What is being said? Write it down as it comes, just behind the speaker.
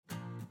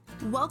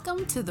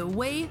Welcome to The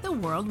Way the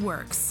World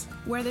Works,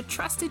 where the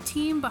trusted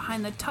team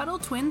behind the Tuttle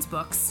Twins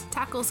books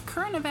tackles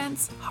current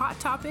events, hot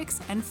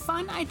topics, and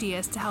fun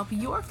ideas to help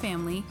your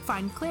family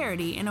find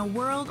clarity in a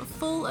world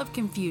full of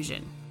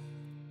confusion.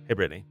 Hey,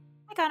 Brittany.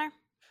 Hi, Connor.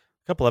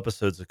 A couple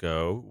episodes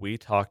ago, we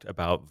talked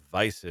about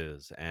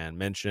vices and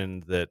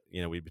mentioned that,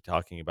 we'd be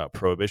talking about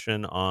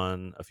prohibition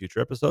on a future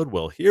episode.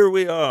 Well, here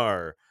we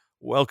are.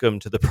 Welcome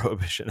to the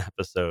prohibition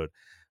episode.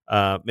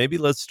 Maybe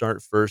let's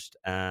start first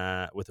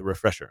with a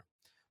refresher.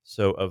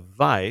 So, a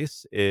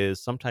vice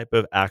is some type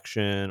of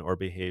action or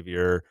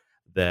behavior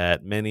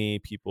that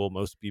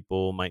most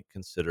people might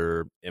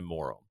consider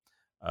immoral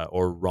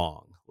or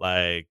wrong,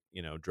 like,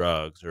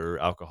 drugs or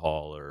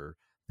alcohol or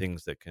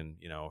things that can,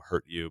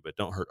 hurt you but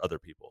don't hurt other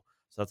people.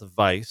 So that's a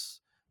vice.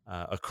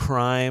 A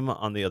crime,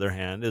 on the other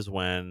hand, is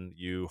when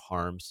you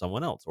harm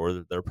someone else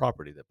or their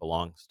property that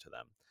belongs to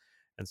them.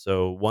 And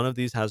so one of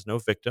these has no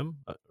victim,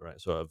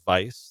 right? So a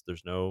vice,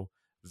 there's no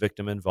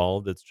victim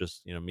involved. It's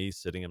just me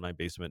sitting in my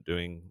basement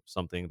doing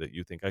something that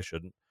you think I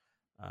shouldn't.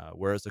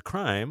 Whereas a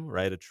crime,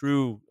 right, a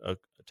true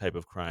type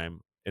of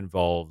crime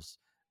involves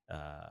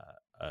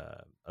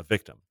a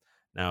victim.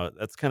 Now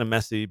that's kind of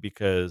messy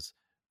because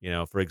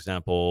for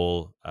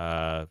example,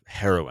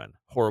 heroin,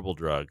 horrible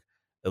drug,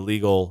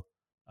 illegal.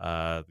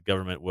 The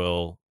government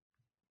will.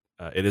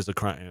 It is a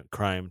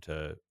crime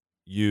to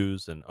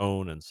use and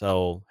own and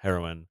sell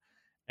heroin,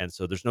 and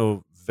so there's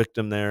no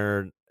victim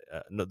there.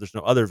 No, there's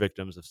no other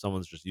victims if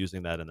someone's just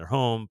using that in their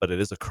home, but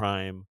it is a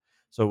crime.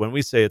 So when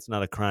we say it's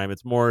not a crime,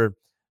 it's more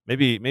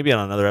maybe on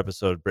another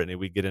episode, Brittany,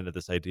 we get into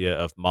this idea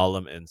of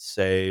malum in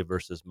se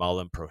versus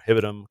malum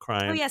prohibitum Oh,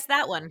 crime. yes,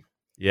 that one.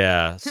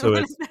 Yeah, so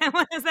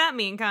What does that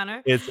mean,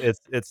 Connor?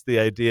 it's the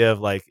idea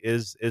of, like,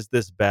 is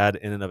this bad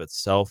in and of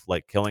itself,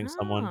 like killing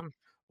someone? Oh.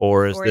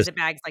 Or is Or is this it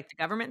bags like the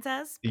government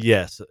says?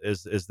 yes,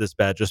 is this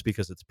bad just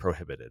because it's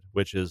prohibited,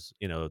 which is,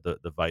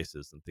 the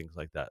vices and things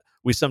like that.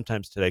 We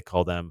sometimes today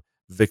call them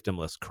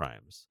victimless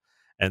crimes.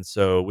 And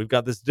so we've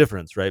got this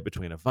difference, right,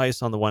 between a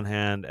vice on the one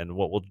hand and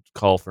what we'll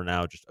call for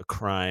now just a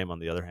crime on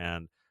the other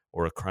hand,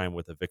 or a crime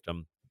with a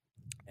victim.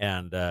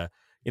 And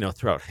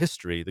throughout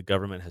history, the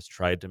government has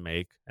tried to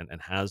make and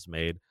has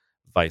made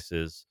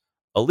vices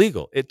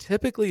illegal. It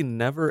typically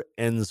never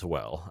ends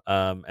well.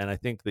 And I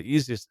think the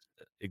easiest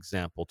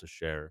example to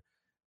share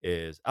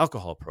is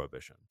alcohol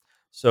prohibition.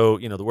 So,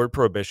 the word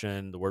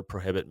prohibition, the word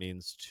prohibit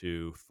means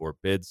to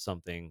forbid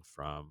something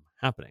from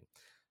happening.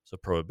 So,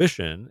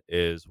 prohibition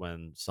is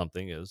when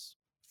something is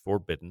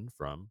forbidden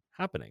from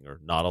happening or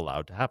not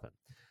allowed to happen.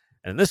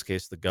 And in this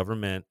case, the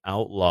government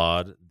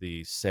outlawed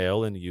the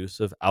sale and use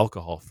of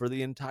alcohol for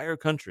the entire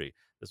country.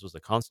 This was a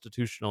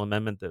constitutional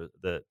amendment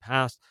that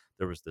passed.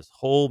 There was this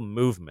whole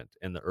movement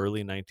in the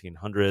early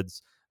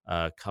 1900s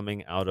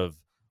coming out of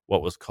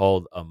what was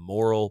called a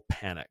moral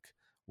panic,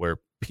 where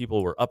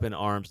people were up in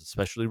arms,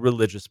 especially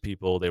religious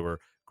people. They were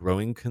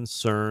growing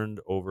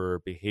concerned over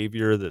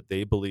behavior that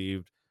they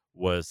believed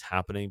was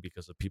happening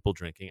because of people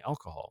drinking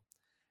alcohol.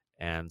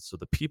 And so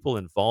the people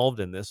involved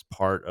in this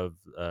part of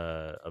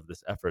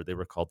this effort, they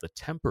were called the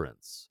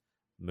temperance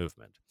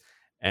movement,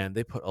 and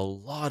they put a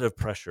lot of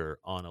pressure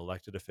on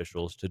elected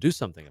officials to do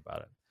something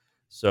about it.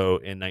 So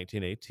in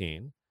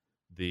 1918,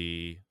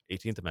 the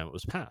 18th Amendment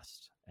was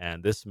passed,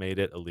 and this made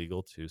it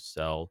illegal to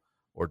sell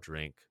or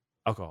drink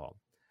alcohol.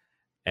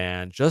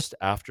 And just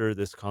after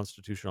this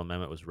constitutional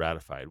amendment was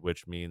ratified,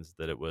 which means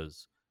that it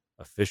was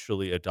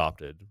officially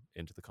adopted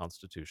into the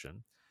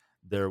Constitution,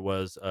 there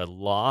was a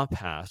law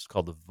passed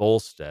called the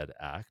Volstead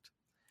Act,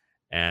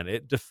 and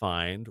it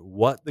defined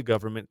what the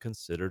government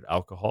considered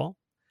alcohol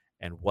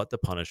and what the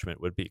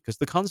punishment would be. Because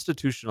the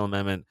constitutional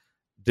amendment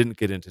didn't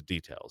get into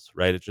details,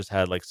 right? It just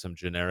had like some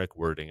generic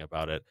wording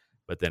about it.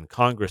 But then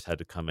Congress had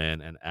to come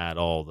in and add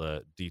all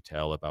the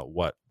detail about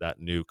what that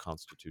new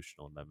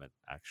constitutional amendment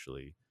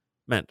actually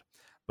meant.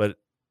 But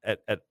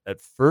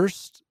at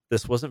first,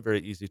 this wasn't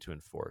very easy to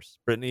enforce.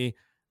 Brittany,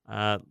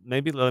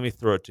 maybe let me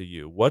throw it to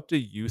you. What do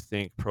you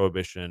think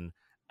prohibition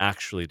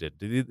actually did?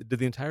 Did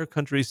the entire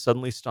country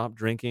suddenly stop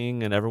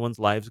drinking and everyone's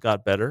lives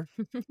got better?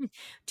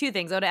 Two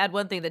things. I would add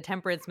one thing, the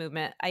temperance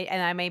movement.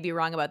 I may be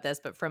wrong about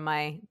this, but from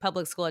my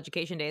public school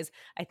education days,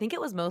 I think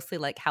it was mostly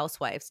like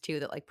housewives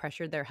too that like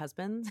pressured their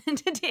husbands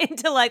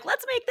into like,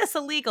 let's make this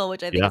illegal,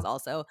 which I think Yeah. is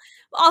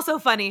also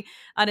funny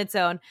on its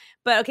own.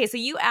 But okay, so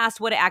you asked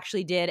what it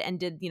actually did, and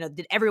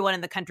did everyone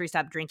in the country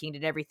stop drinking?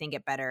 Did everything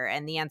get better?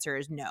 And the answer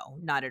is no,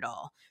 not at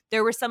all.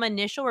 There were some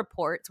initial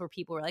reports where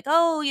people were like,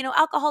 oh,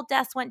 alcohol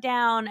deaths went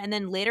down. And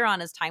then later on,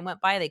 as time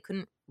went by, they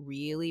couldn't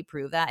really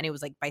prove that. And it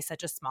was like by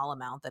such a small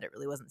amount that it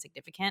really wasn't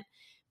significant.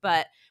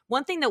 But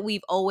one thing that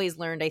we've always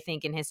learned, I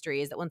think, in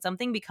history is that when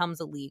something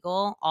becomes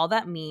illegal, all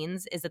that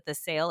means is that the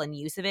sale and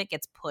use of it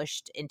gets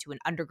pushed into an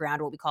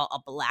underground, what we call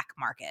a black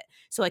market.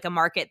 So like a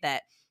market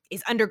that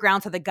is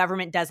underground so the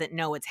government doesn't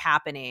know it's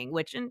happening,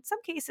 which in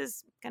some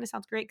cases kind of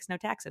sounds great because no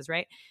taxes,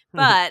 right?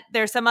 But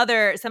there's some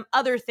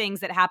other things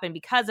that happen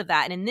because of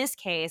that. And in this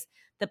case,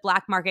 the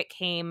black market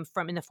came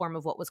from in the form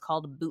of what was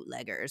called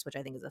bootleggers, which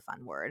I think is a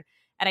fun word.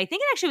 And I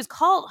think it actually was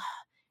called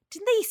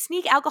didn't they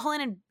sneak alcohol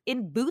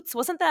in boots?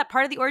 Wasn't that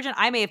part of the origin?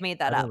 I may have made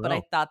that I don't up, but I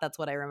know. thought that's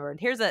what I remembered.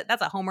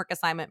 That's a homework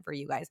assignment for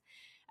you guys.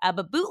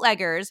 But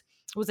bootleggers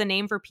was a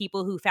name for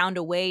people who found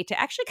a way to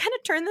actually kind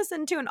of turn this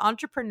into an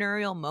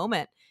entrepreneurial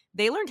moment.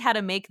 They learned how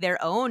to make their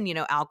own,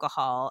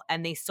 alcohol,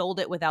 and they sold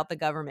it without the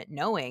government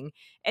knowing.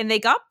 And they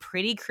got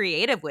pretty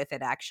creative with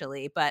it,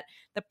 actually. But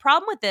the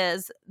problem with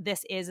this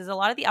is a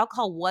lot of the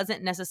alcohol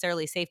wasn't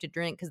necessarily safe to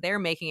drink because they're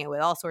making it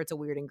with all sorts of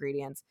weird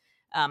ingredients.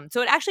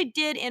 So it actually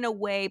did, in a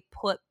way,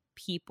 put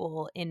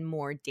people in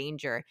more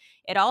danger.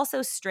 It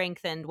also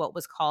strengthened what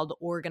was called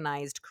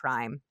organized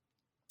crime.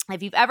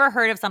 If you've ever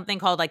heard of something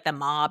called like the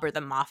mob or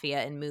the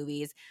mafia in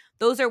movies,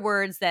 those are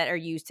words that are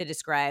used to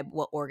describe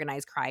what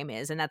organized crime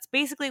is. And that's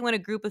basically when a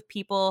group of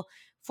people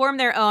form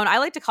their own, I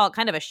like to call it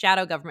kind of a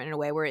shadow government in a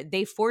way, where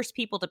they force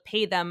people to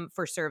pay them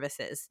for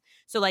services.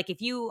 So like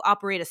if you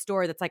operate a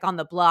store that's like on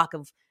the block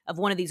of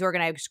one of these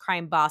organized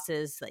crime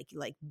bosses,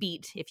 like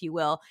beat, if you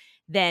will,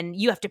 then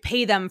you have to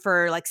pay them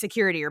for like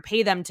security or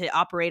pay them to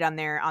operate on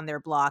their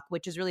block,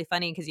 which is really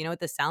funny because you know what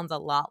this sounds a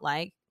lot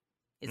like?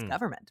 Is Mm.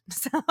 government.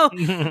 So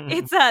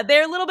it's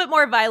they're a little bit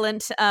more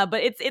violent,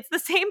 but it's the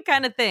same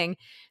kind of thing.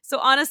 So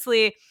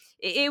honestly,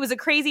 it was a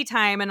crazy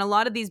time, and a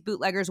lot of these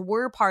bootleggers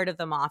were part of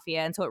the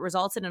mafia, and so it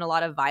resulted in a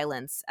lot of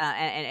violence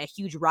and a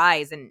huge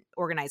rise in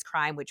organized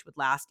crime, which would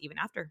last even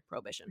after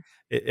Prohibition.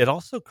 It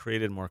also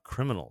created more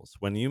criminals.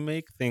 When you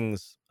make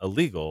things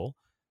illegal,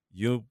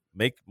 you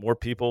make more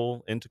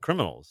people into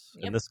criminals.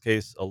 In Yep, this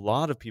case, a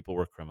lot of people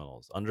were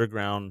criminals.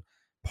 Underground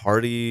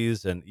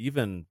parties, and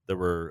even there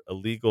were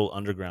illegal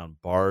underground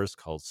bars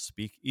called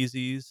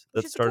speakeasies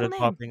which that is a cool started name.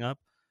 popping up.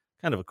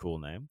 Kind of a cool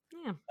name.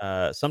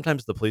 Yeah,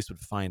 Sometimes the police would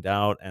find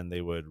out and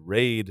they would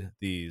raid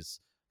these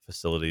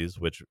facilities,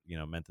 which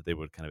meant that they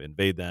would kind of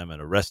invade them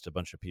and arrest a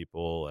bunch of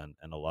people, and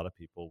a lot of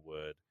people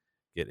would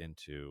get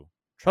into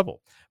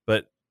trouble.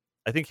 But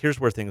I think here's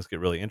where things get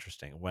really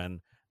interesting.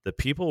 When the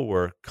people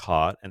were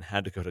caught and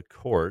had to go to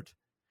court,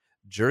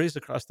 juries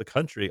across the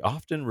country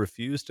often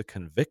refused to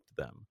convict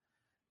them,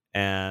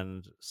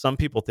 and some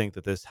people think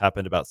that this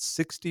happened about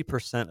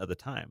 60% of the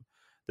time.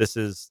 This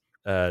is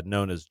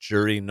known as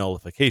jury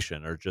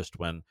nullification, or just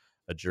when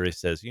a jury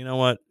says, you know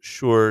what,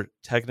 sure,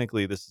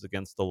 technically this is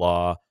against the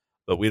law,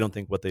 but we don't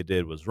think what they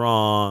did was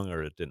wrong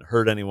or it didn't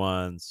hurt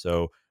anyone.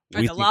 So or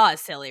we the think, law is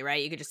silly,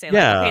 right? You could just say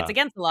like, okay, it's yeah,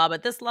 against the law,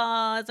 but this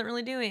law isn't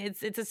really doing it.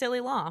 It's a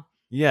silly law.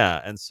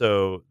 yeah. And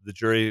so the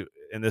jury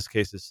in this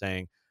case is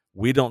saying,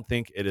 we don't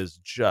think it is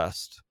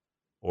just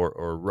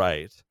or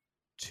right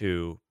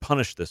to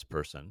punish this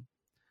person,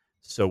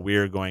 so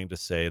we're going to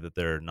say that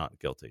they're not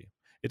guilty.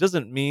 It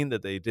doesn't mean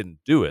that they didn't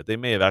do it. They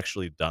may have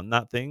actually done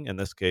that thing, in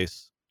this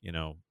case,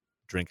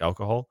 drink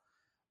alcohol,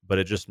 but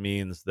it just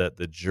means that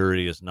the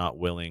jury is not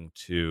willing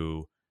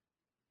to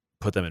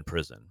put them in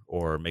prison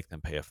or make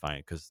them pay a fine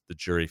because the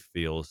jury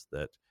feels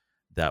that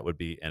that would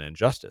be an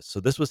injustice. So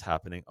this was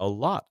happening a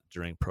lot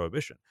during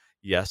Prohibition.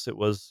 Yes, it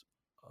was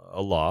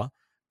a law,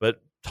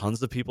 but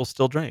tons of people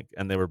still drank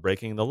and they were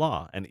breaking the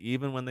law. And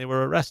even when they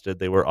were arrested,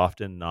 they were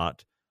often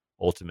not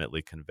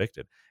ultimately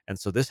convicted. And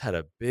so this had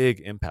a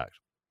big impact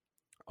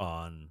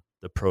on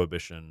the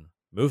prohibition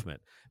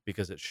movement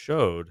because it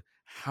showed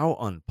how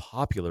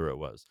unpopular it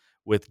was.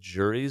 With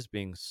juries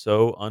being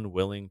so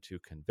unwilling to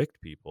convict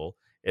people,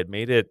 it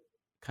made it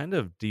kind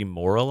of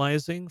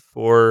demoralizing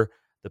for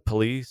the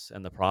police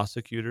and the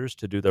prosecutors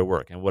to do their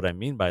work. And what I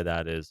mean by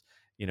that is,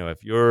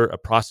 if you're a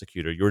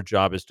prosecutor, your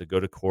job is to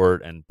go to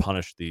court and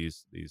punish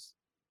these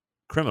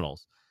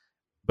criminals.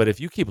 But if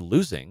you keep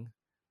losing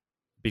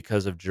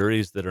because of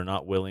juries that are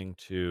not willing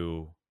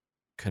to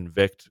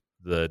convict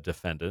the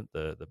defendant,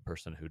 the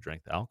person who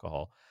drank the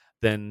alcohol,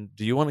 then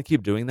do you want to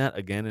keep doing that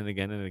again and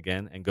again and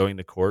again and going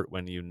to court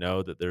when you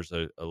know that there's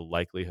a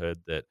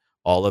likelihood that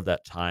all of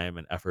that time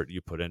and effort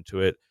you put into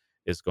it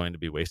is going to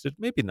be wasted?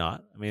 Maybe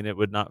not. I mean, it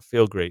would not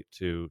feel great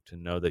to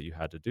know that you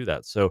had to do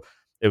that. So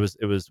it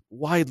was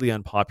widely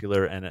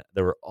unpopular, and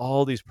there were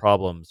all these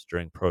problems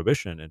during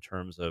Prohibition in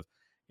terms of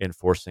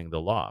enforcing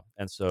the law.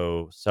 And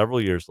so several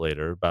years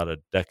later, about a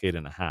decade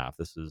and a half,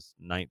 this is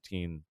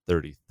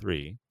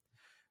 1933,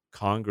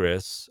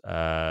 Congress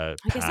I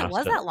guess it passed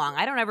was that long.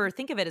 I don't ever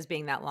think of it as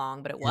being that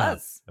long, but it yeah,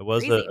 was it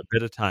was a crazy.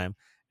 bit of time.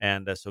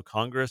 And so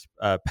Congress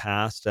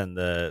passed and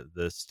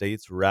the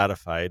states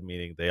ratified,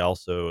 meaning they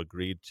also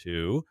agreed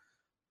to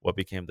what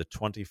became the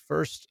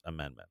 21st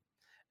Amendment.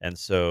 And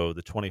so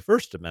the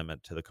 21st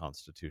Amendment to the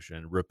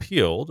Constitution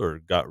repealed or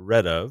got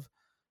rid of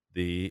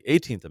the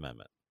 18th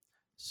Amendment.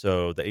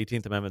 So the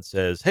 18th Amendment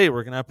says, "Hey,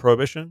 we're going to have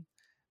prohibition."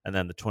 And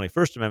then the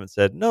 21st Amendment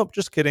said, "Nope,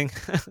 just kidding.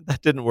 That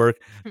didn't work.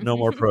 No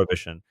more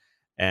prohibition."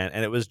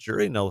 And it was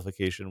jury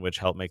nullification which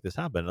helped make this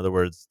happen. In other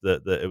words,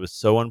 it was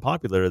so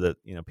unpopular that,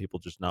 people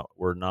just not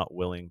were not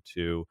willing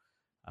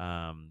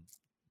um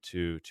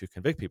to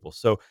convict people.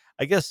 So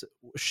I guess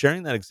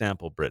sharing that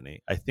example,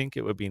 Brittany, I think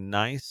it would be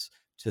nice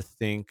to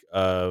think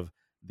of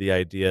the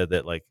idea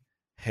that, like,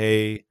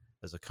 hey,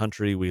 as a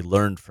country, we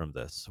learned from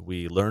this.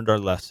 We learned our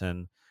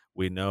lesson.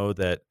 We know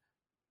that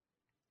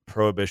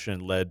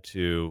prohibition led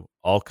to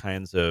all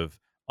kinds of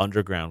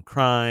underground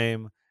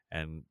crime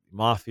and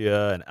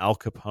mafia and Al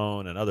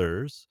Capone and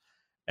others.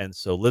 And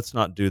so let's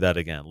not do that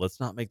again. Let's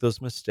not make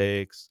those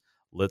mistakes.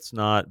 Let's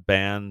not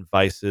ban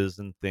vices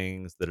and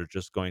things that are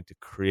just going to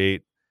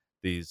create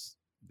these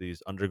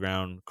these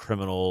underground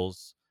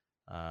criminals.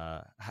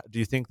 Do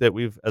you think that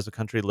we've, as a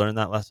country, learned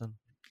that lesson?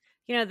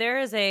 There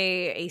is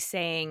a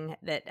saying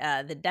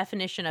that the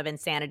definition of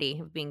insanity,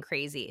 of being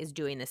crazy, is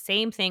doing the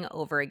same thing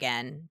over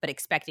again, but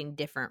expecting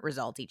different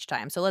results each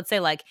time. So let's say,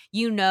 like,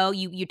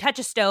 you touch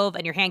a stove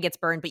and your hand gets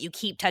burned, but you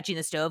keep touching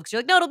the stove because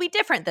you're like, no, it'll be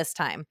different this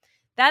time.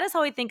 That is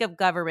how I think of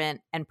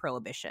government and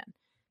prohibition,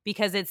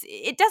 because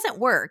it doesn't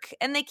work,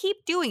 and they keep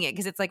doing it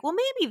because it's like, well,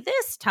 maybe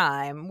this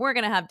time we're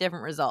gonna have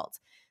different results.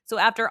 So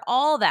after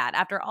all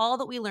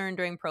that we learned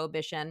during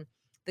prohibition,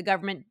 the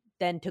government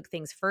then took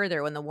things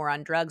further when the war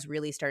on drugs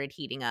really started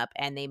heating up,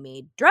 and they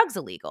made drugs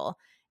illegal.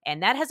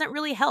 And that hasn't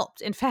really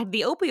helped. In fact,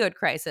 the opioid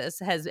crisis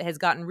has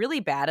gotten really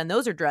bad, and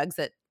those are drugs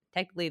that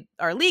technically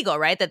are legal,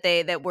 right?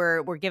 That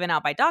were given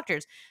out by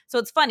doctors. So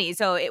it's funny.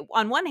 So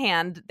on one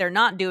hand, they're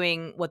not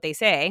doing what they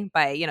say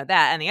by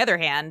that, and the other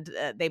hand,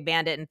 they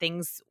banned it, and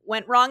things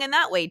went wrong in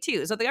that way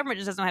too. So the government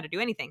just doesn't know how to do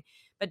anything.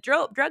 But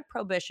drug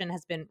prohibition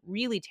has been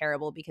really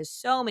terrible because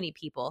so many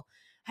people,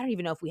 I don't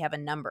even know if we have a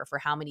number for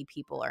how many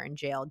people are in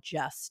jail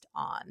just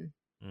on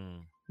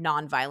Mm.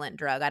 nonviolent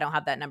drug. I don't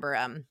have that number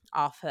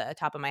off the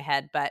top of my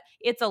head, but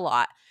it's a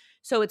lot.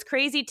 So it's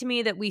crazy to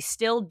me that we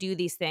still do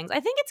these things. I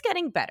think it's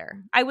getting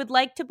better. I would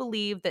like to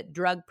believe that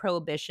drug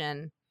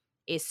prohibition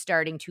is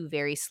starting to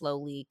very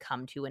slowly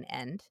come to an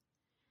end.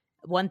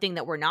 One thing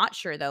that we're not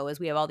sure, though, is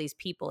we have all these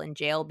people in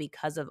jail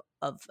because of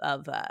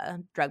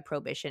drug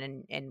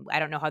prohibition, and I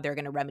don't know how they're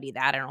going to remedy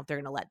that. I don't know if they're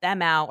going to let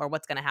them out or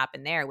what's going to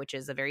happen there, which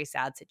is a very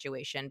sad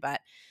situation.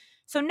 But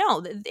so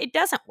no, it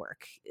doesn't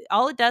work.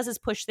 All it does is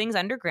push things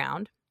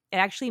underground. It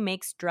actually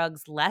makes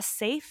drugs less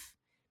safe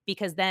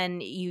because then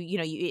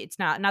it's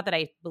not that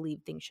I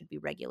believe things should be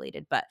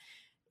regulated, but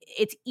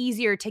it's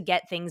easier to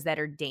get things that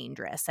are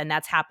dangerous, and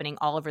that's happening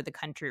all over the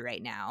country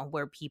right now,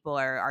 where people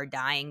are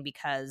dying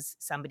because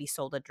somebody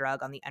sold a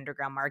drug on the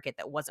underground market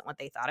that wasn't what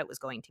they thought it was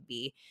going to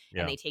be, and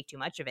Yeah. they take too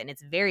much of it, and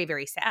it's very,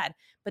 very sad.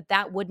 But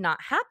that would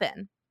not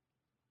happen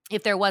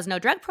if there was no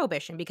drug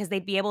prohibition, because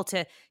they'd be able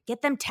to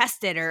get them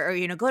tested, or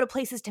go to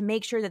places to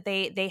make sure that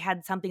they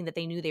had something that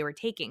they knew they were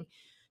taking.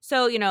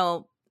 So,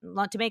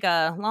 to make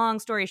a long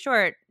story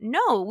short,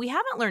 no, we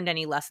haven't learned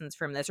any lessons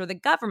from this, or the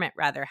government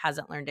rather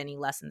hasn't learned any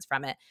lessons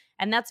from it.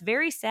 And that's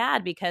very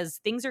sad because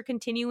things are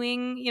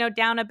continuing,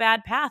 down a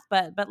bad path.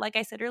 But like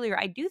I said earlier,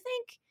 I do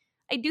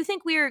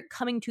think we are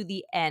coming to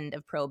the end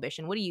of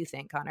prohibition. What do you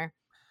think, Connor?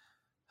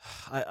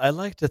 I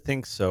like to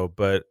think so,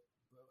 but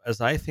as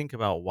I think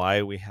about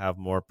why we have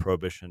more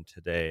prohibition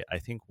today, I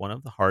think one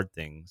of the hard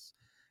things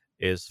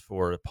is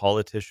for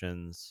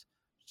politicians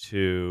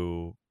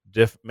to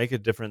make a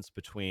difference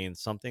between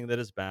something that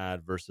is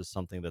bad versus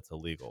something that's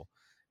illegal.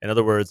 In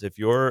other words, if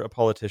you're a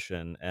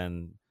politician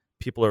and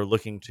people are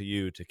looking to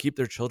you to keep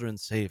their children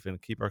safe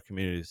and keep our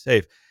communities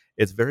safe,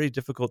 it's very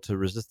difficult to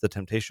resist the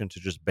temptation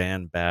to just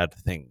ban bad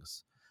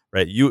things.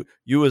 Right? You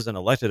as an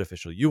elected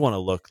official, you want to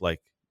look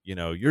like,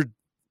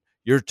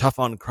 you're tough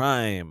on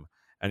crime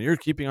and you're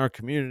keeping our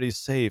communities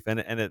safe, and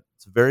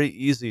it's very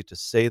easy to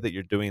say that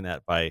you're doing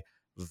that by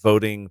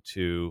voting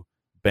to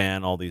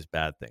ban all these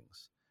bad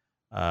things.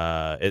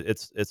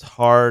 It's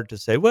hard to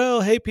say,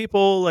 well, hey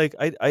people, like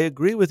I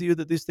agree with you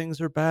that these things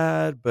are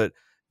bad, but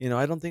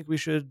I don't think we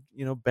should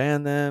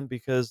ban them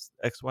because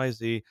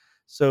XYZ.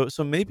 So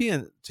maybe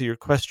to your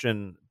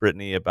question,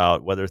 Brittany,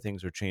 about whether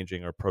things are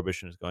changing or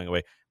prohibition is going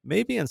away,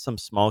 maybe in some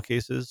small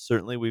cases.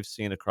 Certainly we've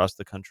seen across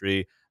the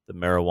country the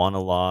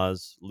marijuana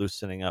laws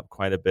loosening up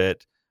quite a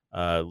bit.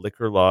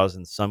 Liquor laws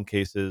in some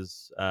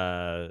cases,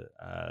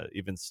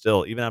 even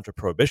after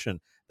prohibition,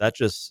 that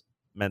just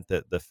meant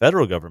that the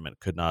federal government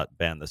could not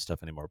ban this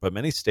stuff anymore. But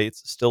many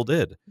states still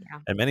did, Yeah.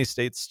 and many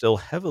states still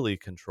heavily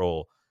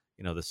control,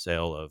 the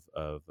sale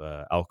of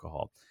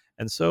alcohol.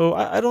 And so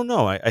I don't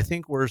know. I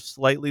think we're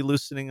slightly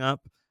loosening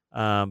up,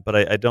 but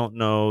I don't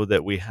know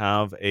that we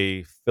have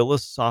a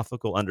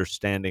philosophical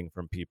understanding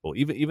from people,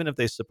 even if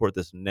they support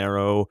this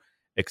narrow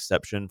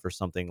exception for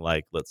something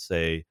like, let's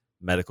say,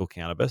 medical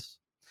cannabis.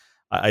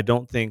 I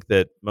don't think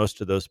that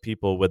most of those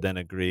people would then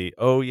agree,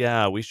 oh,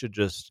 yeah, we should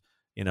just,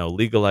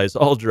 legalize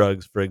all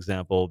drugs, for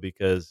example,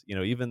 because,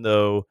 even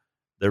though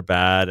they're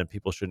bad and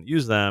people shouldn't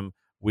use them,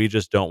 we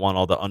just don't want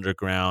all the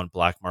underground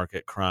black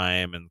market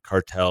crime and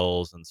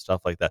cartels and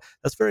stuff like that.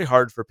 That's very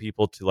hard for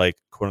people to, like,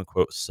 quote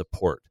unquote,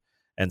 support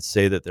and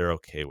say that they're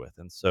okay with.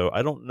 And so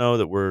I don't know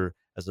that we're,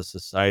 as a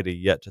society,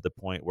 yet to the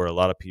point where a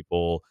lot of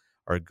people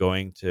are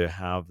going to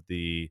have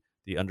the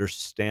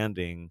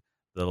understanding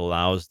that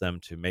allows them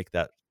to make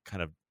that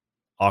kind of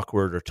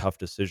awkward or tough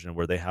decision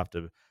where they have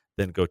to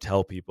then go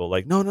tell people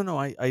like, no, no, no,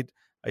 I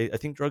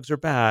think drugs are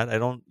bad. I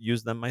don't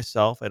use them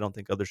myself. I don't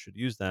think others should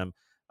use them.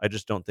 I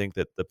just don't think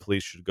that the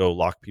police should go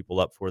lock people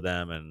up for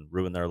them and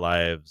ruin their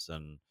lives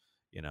and,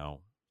 you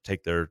know,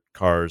 take their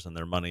cars and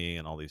their money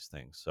and all these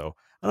things. So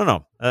I don't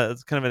know.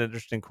 It's kind of an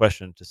interesting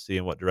question to see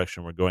in what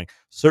direction we're going.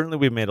 Certainly,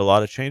 we've made a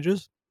lot of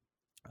changes.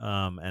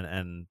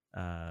 and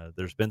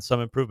there's been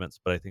some improvements,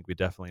 but I think we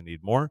definitely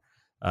need more.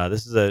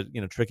 This is a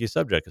tricky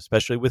subject,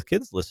 especially with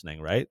kids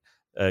listening, right?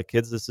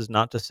 Kids, this is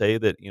not to say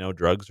that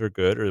drugs are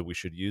good or we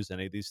should use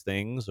any of these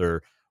things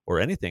or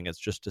anything. It's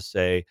just to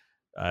say,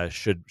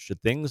 should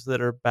things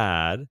that are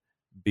bad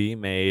be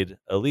made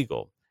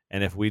illegal?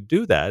 And if we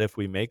do that, if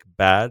we make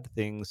bad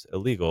things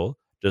illegal,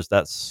 does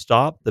that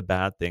stop the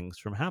bad things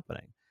from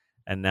happening?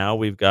 And now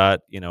we've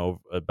got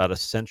about a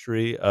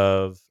century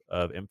of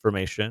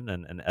information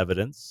and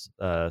evidence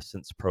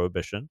since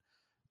Prohibition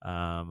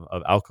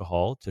of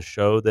alcohol to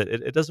show that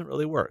it doesn't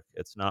really work.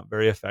 It's not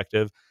very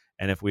effective.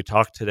 And if we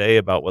talk today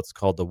about what's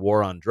called the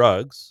war on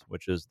drugs,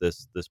 which is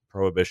this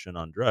prohibition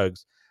on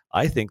drugs,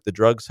 I think the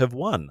drugs have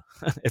won.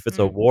 If it's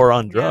a war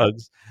on Yeah.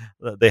 drugs,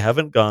 they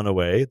haven't gone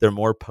away. They're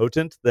more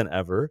potent than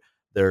ever.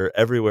 They're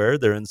everywhere.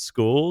 They're in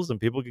schools, and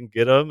people can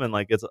get them, and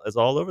like it's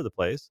all over the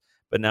place.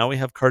 But now we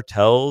have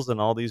cartels and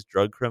all these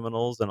drug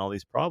criminals and all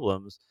these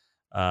problems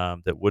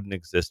that wouldn't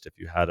exist if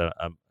you had a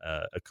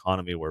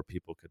economy where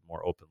people could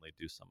more openly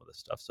do some of this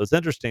stuff. So it's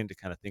interesting to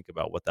kind of think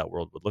about what that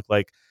world would look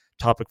like.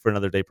 Topic for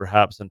another day,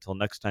 perhaps. Until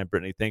next time,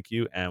 Brittany, thank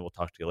you, and we'll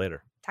talk to you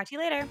later. Talk to you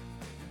later.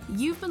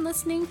 You've been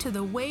listening to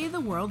The Way the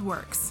World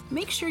Works.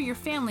 Make sure your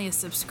family is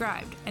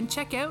subscribed and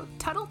check out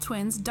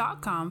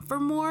TuttleTwins.com for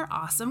more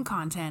awesome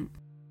content.